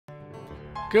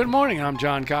Good morning, I'm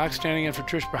John Cox, standing in for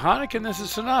Trish Bohanek, and this is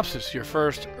Cynopsis, your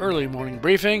first early morning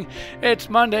briefing. It's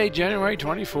Monday, January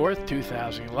 24th,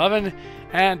 2011,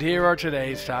 and here are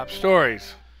today's top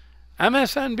stories.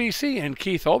 MSNBC and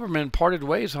Keith Olbermann parted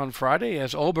ways on Friday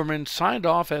as Olbermann signed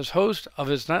off as host of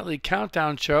his nightly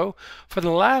countdown show for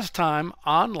the last time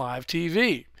on live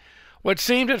TV. What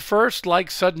seemed at first like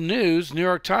sudden news, New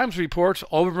York Times reports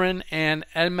Olbermann and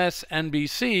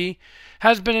MSNBC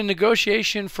has been in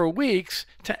negotiation for weeks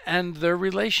to end their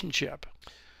relationship.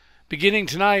 Beginning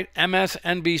tonight,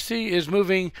 MSNBC is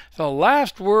moving The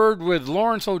Last Word with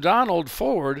Lawrence O'Donnell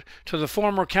forward to the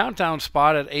former countdown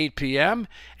spot at 8 p.m.,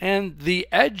 and The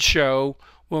Ed Show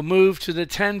will move to the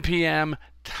 10 p.m.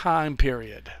 time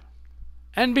period.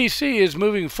 NBC is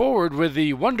moving forward with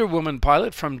the Wonder Woman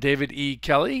pilot from David E.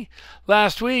 Kelley.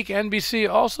 Last week, NBC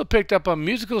also picked up a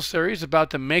musical series about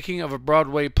the making of a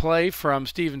Broadway play from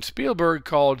Steven Spielberg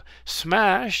called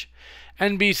Smash.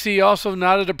 NBC also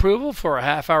nodded approval for a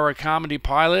half-hour comedy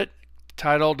pilot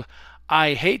titled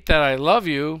I Hate That I Love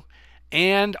You,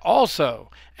 and also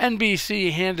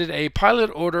NBC handed a pilot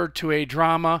order to a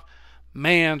drama,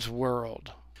 Man's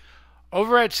World.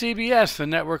 Over at CBS, the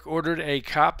network ordered a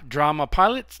cop drama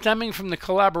pilot stemming from the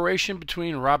collaboration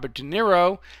between Robert De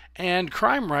Niro and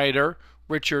crime writer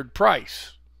Richard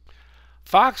Price.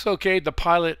 Fox okayed the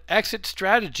pilot Exit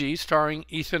Strategy starring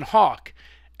Ethan Hawke.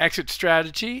 Exit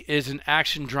Strategy is an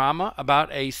action drama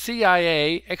about a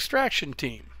CIA extraction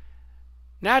team.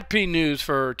 NatP News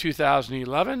for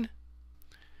 2011.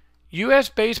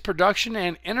 U.S.-based production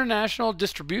and international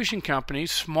distribution company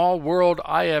Small World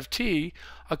IFT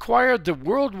acquired the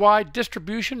worldwide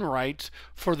distribution rights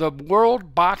for the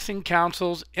World Boxing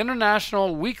Council's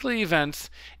international weekly events,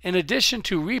 in addition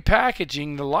to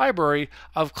repackaging the library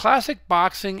of classic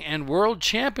boxing and world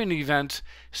champion events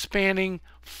spanning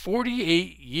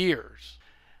 48 years.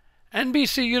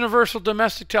 NBC Universal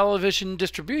Domestic Television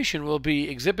Distribution will be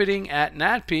exhibiting at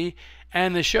NatP,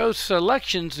 and the show's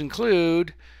selections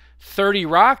include 30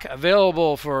 Rock,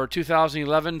 available for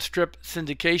 2011 strip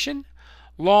syndication.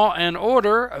 Law and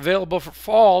Order, available for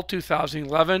fall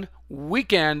 2011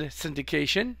 weekend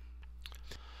syndication.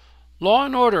 Law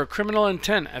and Order Criminal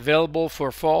Intent, available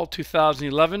for fall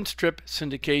 2011 strip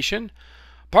syndication.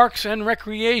 Parks and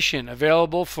Recreation,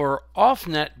 available for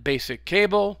off-net basic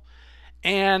cable.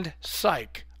 And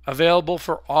Psych, available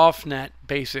for off-net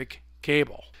basic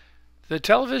cable. The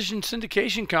television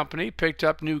syndication company picked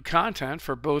up new content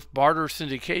for both barter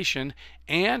syndication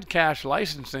and cash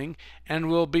licensing and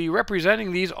will be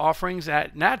representing these offerings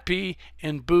at NatP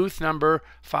in booth number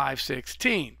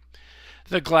 516.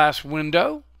 The Glass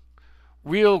Window,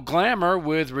 Real Glamour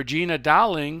with Regina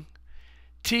Dowling.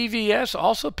 TVS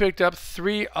also picked up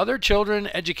 3 other children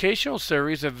educational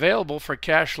series available for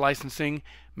cash licensing: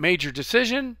 Major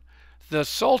Decision, The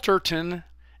Salterton,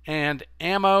 and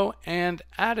Ammo and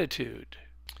Attitude.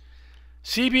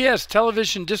 CBS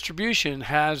Television Distribution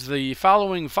has the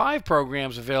following 5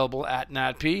 programs available at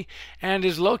NatP and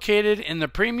is located in the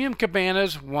Premium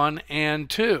Cabanas 1 and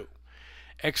 2.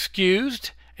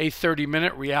 Excused, a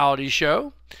 30-minute reality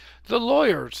show. The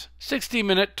Lawyers,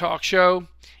 60-minute talk show.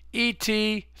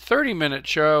 E.T., 30-minute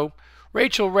show.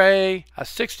 Rachel Ray, a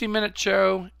 60-minute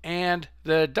show. And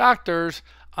The Doctors,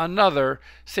 another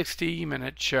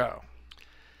 60-minute show.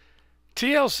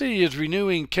 TLC is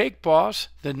renewing Cake Boss,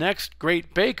 The Next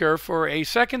Great Baker, for a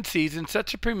second season set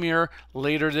to premiere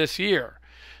later this year.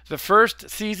 The first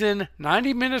season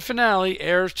 90-minute finale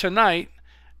airs tonight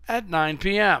at 9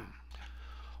 p.m.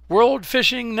 World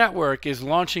Fishing Network is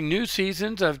launching new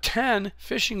seasons of 10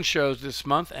 fishing shows this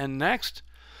month and next.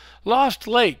 Lost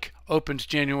Lake opens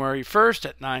January 1st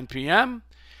at 9 p.m.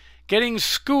 Getting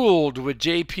Schooled with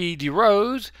J.P.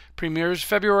 DeRose premieres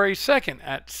February 2nd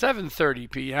at 7:30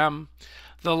 p.m.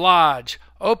 The Lodge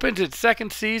opens its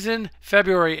second season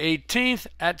February 18th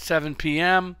at 7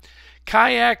 p.m.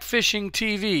 Kayak Fishing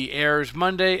TV airs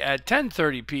Monday at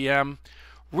 10:30 p.m.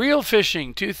 Real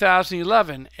Fishing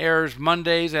 2011 airs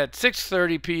Mondays at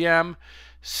 6:30 p.m.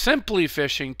 Simply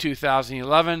Fishing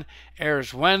 2011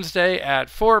 airs Wednesday at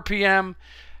 4 p.m.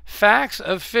 Facts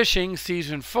of Fishing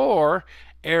Season 4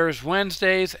 airs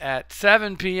Wednesdays at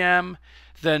 7 p.m.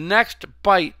 The Next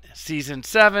Bite Season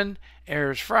 7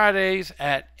 airs Fridays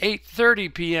at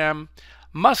 8:30 p.m.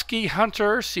 Muskie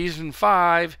Hunter Season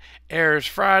 5 airs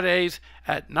Fridays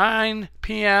at 9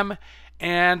 p.m.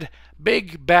 And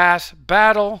Big Bass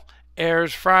Battle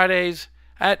airs Fridays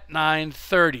at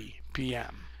 9:30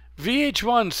 p.m.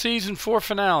 VH1 Season 4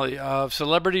 finale of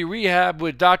Celebrity Rehab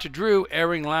with Dr. Drew,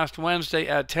 airing last Wednesday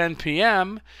at 10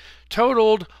 p.m.,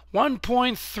 totaled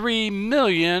 1.3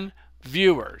 million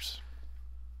viewers.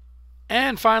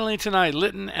 And finally tonight,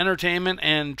 Litton Entertainment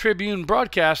and Tribune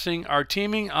Broadcasting are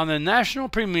teaming on the national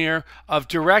premiere of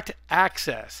Direct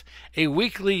Access, a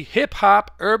weekly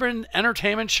hip-hop urban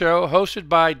entertainment show hosted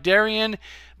by Darian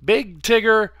Big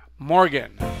Tigger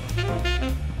Morgan.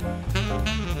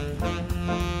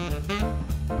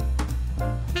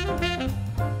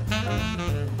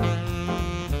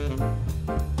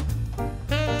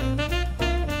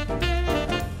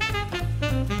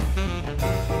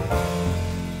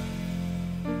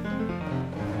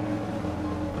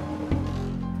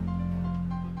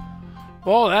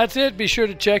 Well, that's it. Be sure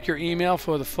to check your email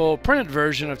for the full printed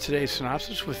version of today's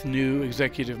synopsis with new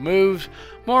executive moves,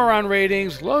 more on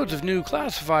ratings, loads of new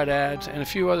classified ads, and a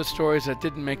few other stories that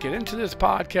didn't make it into this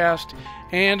podcast,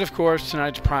 and, of course,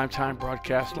 tonight's primetime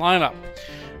broadcast lineup.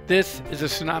 This is a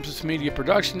Cynopsis Media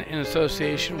production in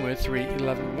association with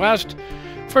 311 West.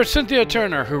 For Cynthia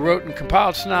Turner, who wrote and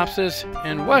compiled Cynopsis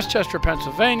in Westchester,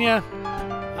 Pennsylvania,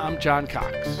 I'm John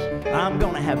Cox. I'm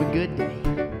gonna have a good day.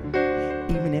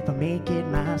 Even if I make it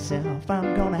myself,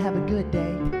 I'm gonna have a good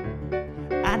day.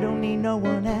 I don't need no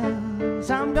one else.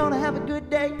 I'm gonna have a good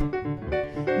day.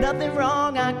 Nothing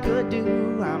wrong I could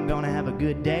do. I'm gonna have a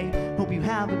good day. Hope you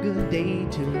have a good day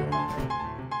too.